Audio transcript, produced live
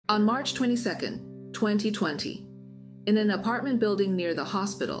On March 22, 2020, in an apartment building near the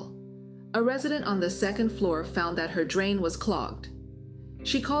hospital, a resident on the second floor found that her drain was clogged.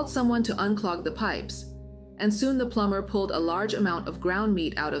 She called someone to unclog the pipes, and soon the plumber pulled a large amount of ground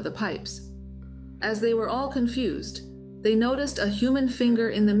meat out of the pipes. As they were all confused, they noticed a human finger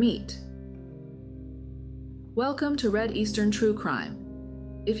in the meat. Welcome to Red Eastern True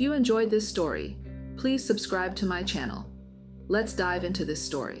Crime. If you enjoyed this story, please subscribe to my channel. Let's dive into this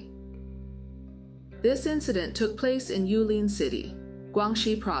story. This incident took place in Yulin City,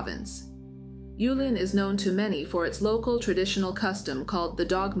 Guangxi Province. Yulin is known to many for its local traditional custom called the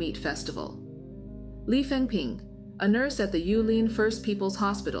Dog Meat Festival. Li Fengping, a nurse at the Yulin First People's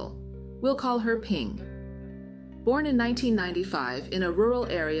Hospital, we'll call her Ping. Born in 1995 in a rural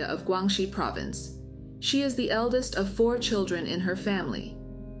area of Guangxi Province, she is the eldest of 4 children in her family.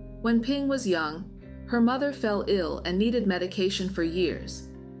 When Ping was young, her mother fell ill and needed medication for years,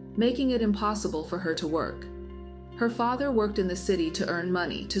 making it impossible for her to work. Her father worked in the city to earn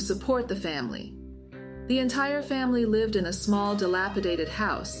money to support the family. The entire family lived in a small, dilapidated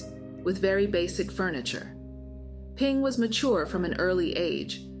house with very basic furniture. Ping was mature from an early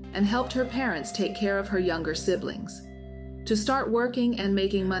age and helped her parents take care of her younger siblings. To start working and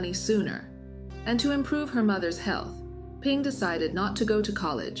making money sooner, and to improve her mother's health, Ping decided not to go to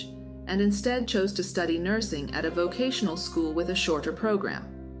college and instead chose to study nursing at a vocational school with a shorter program.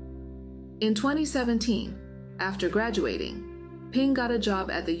 In 2017, after graduating, Ping got a job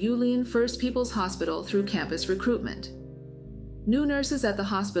at the Yulin First People's Hospital through campus recruitment. New nurses at the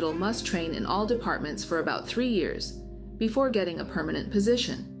hospital must train in all departments for about 3 years before getting a permanent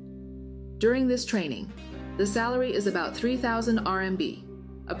position. During this training, the salary is about 3,000 RMB,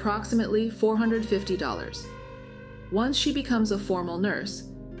 approximately $450. Once she becomes a formal nurse,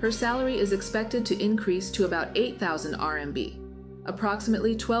 her salary is expected to increase to about 8,000 RMB,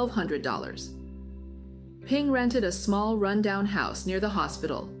 approximately $1,200. Ping rented a small rundown house near the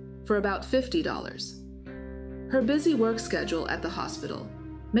hospital for about $50. Her busy work schedule at the hospital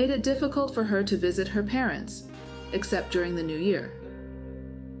made it difficult for her to visit her parents, except during the new year.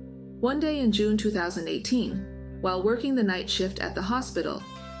 One day in June 2018, while working the night shift at the hospital,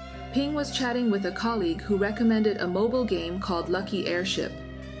 Ping was chatting with a colleague who recommended a mobile game called Lucky Airship,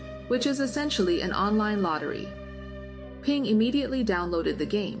 which is essentially an online lottery. Ping immediately downloaded the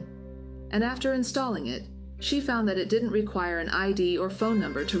game, and after installing it, she found that it didn't require an ID or phone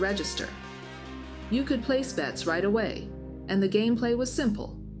number to register. You could place bets right away, and the gameplay was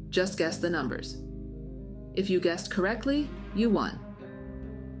simple: just guess the numbers. If you guessed correctly, you won.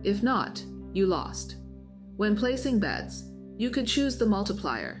 If not, you lost. When placing bets, you could choose the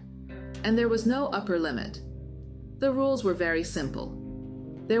multiplier, and there was no upper limit. The rules were very simple.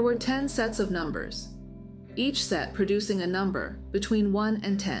 There were 10 sets of numbers, each set producing a number between 1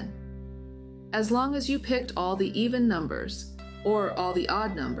 and 10. As long as you picked all the even numbers, or all the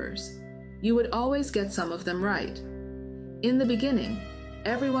odd numbers, you would always get some of them right. In the beginning,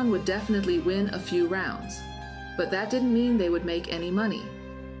 everyone would definitely win a few rounds, but that didn't mean they would make any money.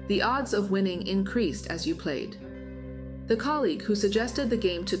 The odds of winning increased as you played. The colleague who suggested the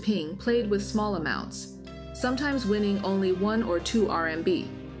game to Ping played with small amounts, sometimes winning only 1 or 2 RMB.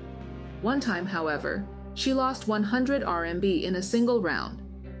 One time, however, she lost 100 RMB in a single round,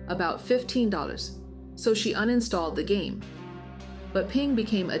 about $15, so she uninstalled the game. But Ping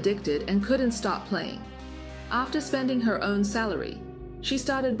became addicted and couldn't stop playing. After spending her own salary, she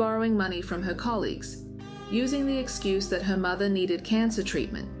started borrowing money from her colleagues, using the excuse that her mother needed cancer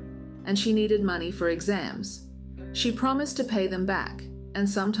treatment, and she needed money for exams. She promised to pay them back, and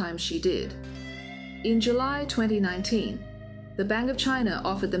sometimes she did. In July 2019, the Bank of China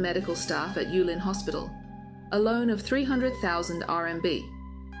offered the medical staff at Yulin Hospital a loan of 300,000 RMB,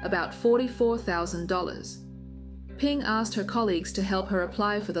 about $44,000. Ping asked her colleagues to help her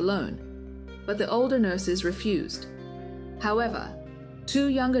apply for the loan, but the older nurses refused. However, 2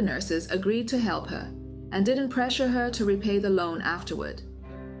 younger nurses agreed to help her and didn't pressure her to repay the loan afterward.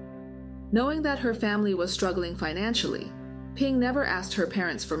 Knowing that her family was struggling financially, Ping never asked her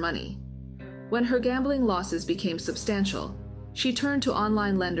parents for money. When her gambling losses became substantial, she turned to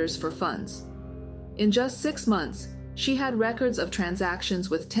online lenders for funds. In just 6 months, she had records of transactions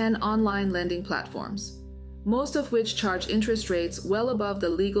with 10 online lending platforms, most of which charge interest rates well above the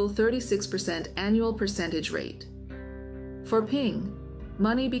legal 36% annual percentage rate. For Ping,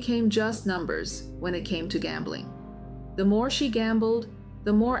 money became just numbers when it came to gambling. The more she gambled,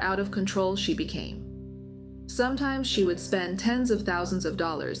 the more out of control she became. Sometimes she would spend tens of thousands of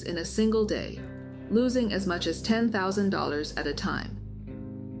dollars in a single day, losing as much as $10,000 at a time.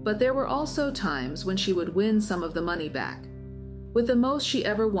 But there were also times when she would win some of the money back. with the most she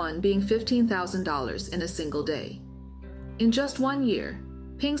ever won being $15,000 in a single day. In just 1 year,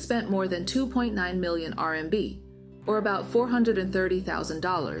 Ping spent more than 2.9 million RMB, or about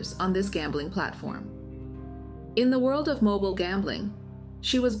 $430,000, on this gambling platform. In the world of mobile gambling,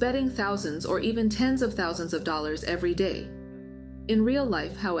 she was betting thousands or even tens of thousands of dollars every day. In real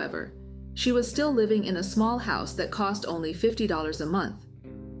life, however, she was still living in a small house that cost only $50 a month.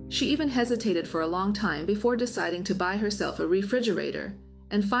 She even hesitated for a long time before deciding to buy herself a refrigerator,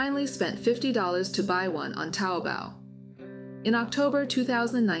 and finally spent $50 to buy one on Taobao. In October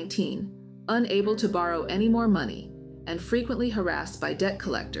 2019, unable to borrow any more money and frequently harassed by debt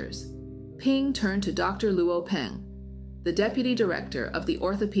collectors, Ping turned to Dr. Luo Peng, the deputy director of the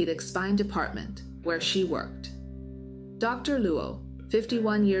orthopedic spine department where she worked. Dr. Luo,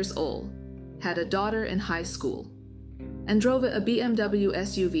 51 years old, had a daughter in high school and drove a BMW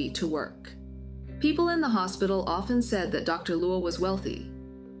SUV to work. People in the hospital often said that Dr. Luo was wealthy.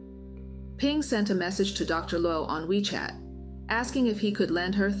 Ping sent a message to Dr. Luo on WeChat, asking if he could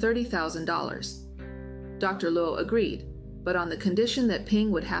lend her $30,000. Dr. Luo agreed, but on the condition that Ping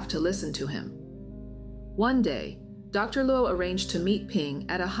would have to listen to him. One day, Dr. Luo arranged to meet Ping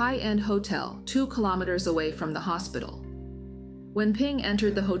at a high-end hotel 2 kilometers away from the hospital. When Ping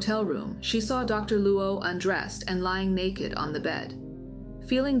entered the hotel room, she saw Dr. Luo undressed and lying naked on the bed.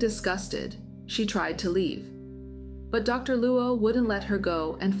 Feeling disgusted, she tried to leave. But Dr. Luo wouldn't let her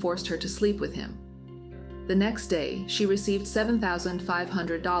go and forced her to sleep with him. The next day, she received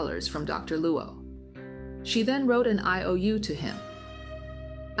 $7,500 from Dr. Luo. She then wrote an IOU to him.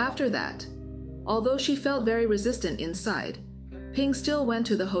 After that, although she felt very resistant inside, Ping still went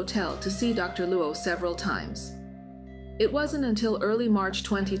to the hotel to see Dr. Luo several times. It wasn't until early March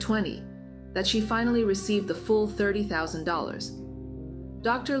 2020 that she finally received the full $30,000.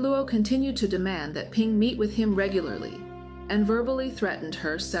 Dr. Luo continued to demand that Ping meet with him regularly and verbally threatened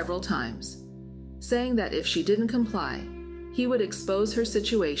her several times, saying that if she didn't comply, he would expose her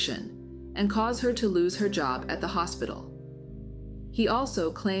situation and cause her to lose her job at the hospital. He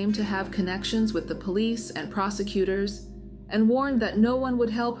also claimed to have connections with the police and prosecutors and warned that no one would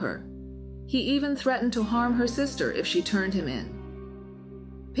help her. He even threatened to harm her sister if she turned him in.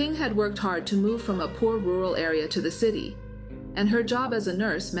 Ping had worked hard to move from a poor rural area to the city, and her job as a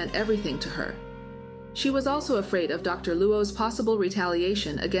nurse meant everything to her. She was also afraid of Dr. Luo's possible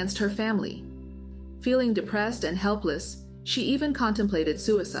retaliation against her family. Feeling depressed and helpless, she even contemplated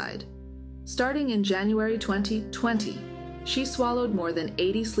suicide. Starting in January 2020, she swallowed more than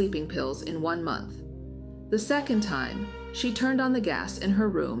 80 sleeping pills in 1 month. The second time, she turned on the gas in her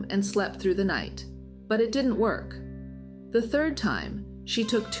room and slept through the night, but it didn't work. The third time, she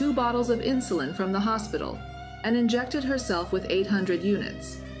took 2 bottles of insulin from the hospital and injected herself with 800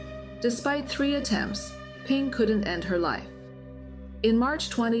 units. Despite 3 attempts, Ping couldn't end her life. In March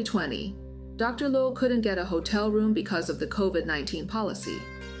 2020, Dr. Luo couldn't get a hotel room because of the COVID-19 policy.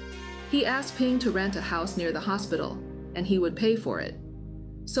 He asked Ping to rent a house near the hospital, and he would pay for it.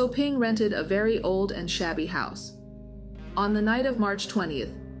 So Ping rented a very old and shabby house. On the night of March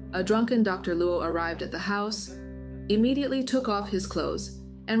 20th, a drunken Dr. Luo arrived at the house, immediately took off his clothes,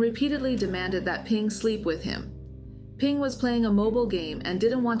 and repeatedly demanded that Ping sleep with him. Ping was playing a mobile game and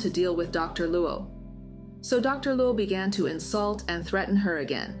didn't want to deal with Dr. Luo. So Dr. Luo began to insult and threaten her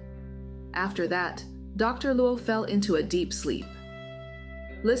again. After that, Dr. Luo fell into a deep sleep.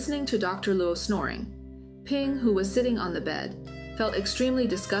 Listening to Dr. Luo snoring, Ping, who was sitting on the bed, felt extremely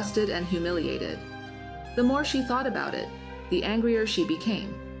disgusted and humiliated. The more she thought about it, the angrier she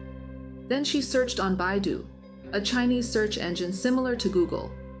became. Then she searched on Baidu, a Chinese search engine similar to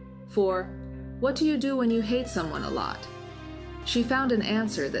Google, for "What do you do when you hate someone a lot?" She found an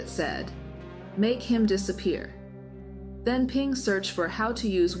answer that said, "Make him disappear." Then Ping searched for how to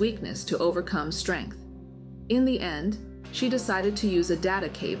use weakness to overcome strength. In the end, she decided to use a data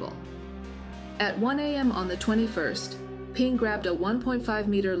cable. At 1 a.m. on the 21st, Ping grabbed a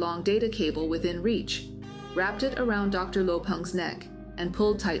 1.5-meter long data cable within reach, wrapped it around Dr. Luo Peng's neck, and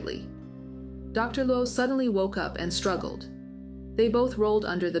pulled tightly. Dr. Luo suddenly woke up and struggled. They both rolled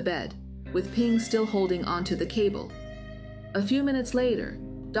under the bed, with Ping still holding onto the cable. A few minutes later,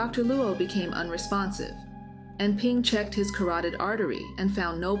 Dr. Luo became unresponsive, and Ping checked his carotid artery and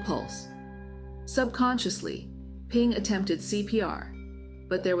found no pulse. Subconsciously, Ping attempted CPR,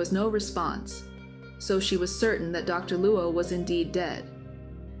 but there was no response, so she was certain that Dr. Luo was indeed dead.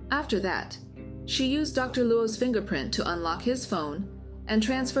 After that, she used Dr. Luo's fingerprint to unlock his phone and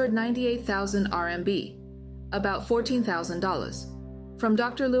transferred 98,000 RMB, about $14,000, from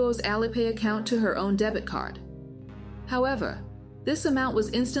Dr. Luo's Alipay account to her own debit card. However, this amount was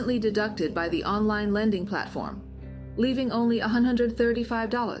instantly deducted by the online lending platform, leaving only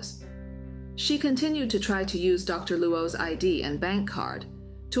 $135. She continued to try to use Dr. Luo's ID and bank card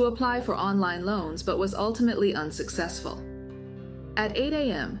to apply for online loans but was ultimately unsuccessful. At 8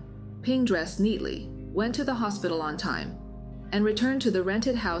 a.m., Ping dressed neatly, went to the hospital on time, and returned to the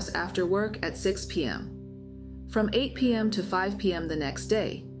rented house after work at 6 p.m. From 8 p.m. to 5 p.m. the next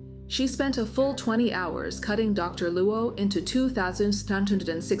day, she spent a full 20 hours cutting Dr. Luo into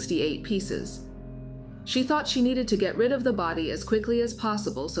 2,768 pieces. She thought she needed to get rid of the body as quickly as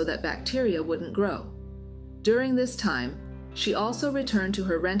possible so that bacteria wouldn't grow. During this time, she also returned to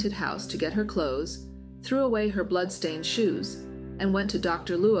her rented house to get her clothes, threw away her blood-stained shoes, and went to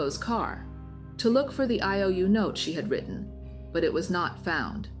Dr. Luo's car to look for the IOU note she had written, but it was not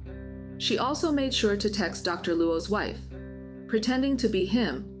found. She also made sure to text Dr. Luo's wife, pretending to be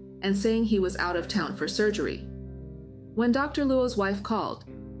him and saying he was out of town for surgery. When Dr. Luo's wife called,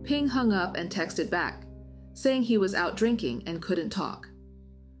 Ping hung up and texted back, saying he was out drinking and couldn't talk.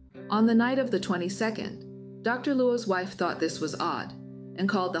 On the night of the 22nd, Dr. Luo's wife thought this was odd and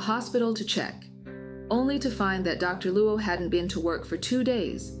called the hospital to check, only to find that Dr. Luo hadn't been to work for 2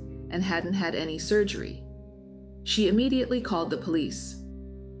 days and hadn't had any surgery. She immediately called the police.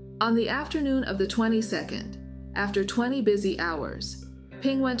 On the afternoon of the 22nd, after 20 busy hours,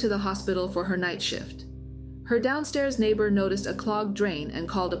 Ping went to the hospital for her night shift. Her downstairs neighbor noticed a clogged drain and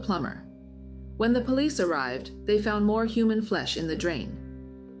called a plumber. When the police arrived, they found more human flesh in the drain.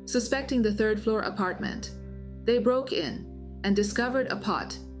 Suspecting the third-floor apartment, they broke in and discovered a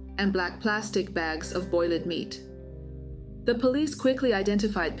pot and black plastic bags of boiled meat. The police quickly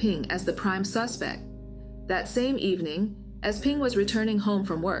identified Ping as the prime suspect. That same evening, as Ping was returning home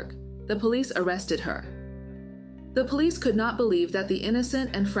from work, the police arrested her. The police could not believe that the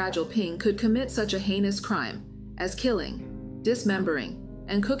innocent and fragile Ping could commit such a heinous crime as killing, dismembering,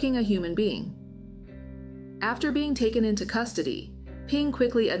 and cooking a human being. After being taken into custody, Ping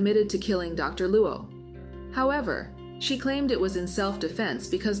quickly admitted to killing Dr. Luo. However, she claimed it was in self-defense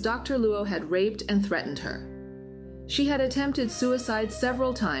because Dr. Luo had raped and threatened her. She had attempted suicide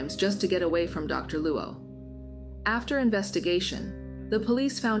several times just to get away from Dr. Luo. After investigation, the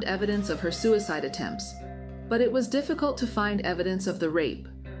police found evidence of her suicide attempts, but it was difficult to find evidence of the rape.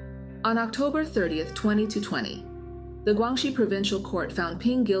 On October 30th, 2020, the Guangxi Provincial Court found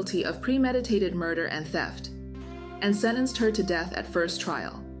Ping guilty of premeditated murder and theft, and sentenced her to death at first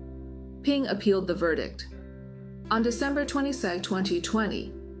trial. Ping appealed the verdict. On December 22,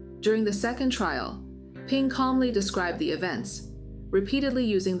 2020, during the second trial, Ping calmly described the events, repeatedly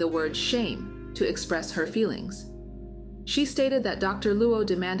using the word shame to express her feelings. She stated that Dr. Luo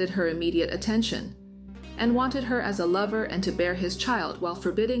demanded her immediate attention and wanted her as a lover and to bear his child while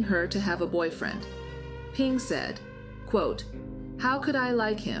forbidding her to have a boyfriend. Ping said, quote, "How could I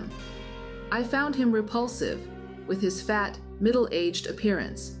like him? I found him repulsive, with his fat, middle-aged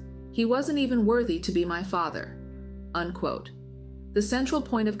appearance. He wasn't even worthy to be my father." Unquote. The central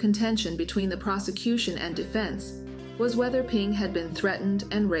point of contention between the prosecution and defense was whether Ping had been threatened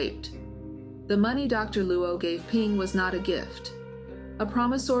and raped. The money Dr. Luo gave Ping was not a gift. A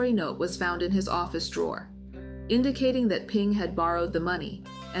promissory note was found in his office drawer, indicating that Ping had borrowed the money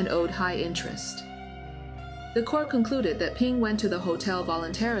and owed high interest. The court concluded that Ping went to the hotel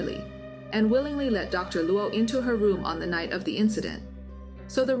voluntarily and willingly let Dr. Luo into her room on the night of the incident,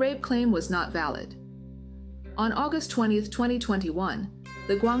 so the rape claim was not valid. On August 20, 2021,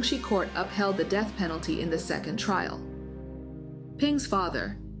 the Guangxi court upheld the death penalty in the second trial. Ping's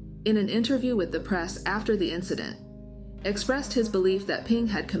father, in an interview with the press after the incident, expressed his belief that Ping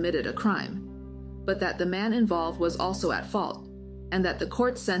had committed a crime, but that the man involved was also at fault, and that the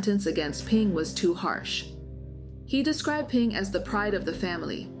court's sentence against Ping was too harsh. He described Ping as the pride of the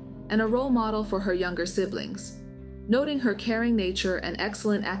family and a role model for her younger siblings, noting her caring nature and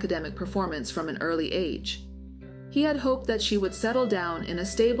excellent academic performance from an early age. He had hoped that she would settle down in a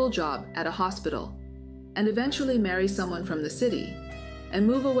stable job at a hospital and eventually marry someone from the city and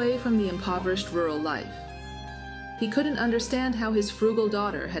move away from the impoverished rural life. He couldn't understand how his frugal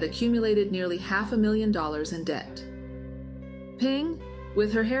daughter had accumulated nearly $500,000 in debt. Ping,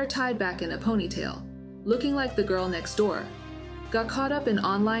 with her hair tied back in a ponytail, looking like the girl next door, got caught up in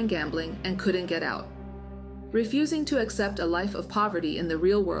online gambling and couldn't get out. Refusing to accept a life of poverty in the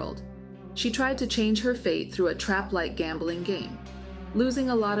real world, she tried to change her fate through a trap-like gambling game, losing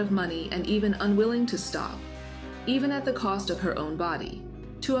a lot of money and even unwilling to stop, even at the cost of her own body.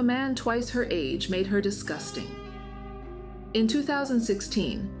 To a man twice her age made her disgusting. In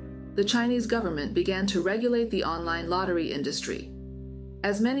 2016, the Chinese government began to regulate the online lottery industry,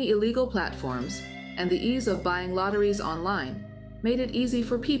 as many illegal platforms and the ease of buying lotteries online made it easy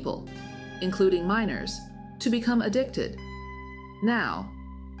for people, including minors, to become addicted. Now,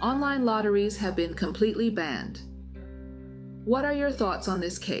 online lotteries have been completely banned. What are your thoughts on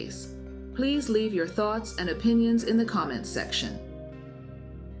this case? Please leave your thoughts and opinions in the comments section.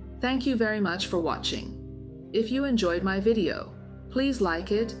 Thank you very much for watching. If you enjoyed my video, please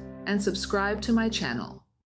like it and subscribe to my channel.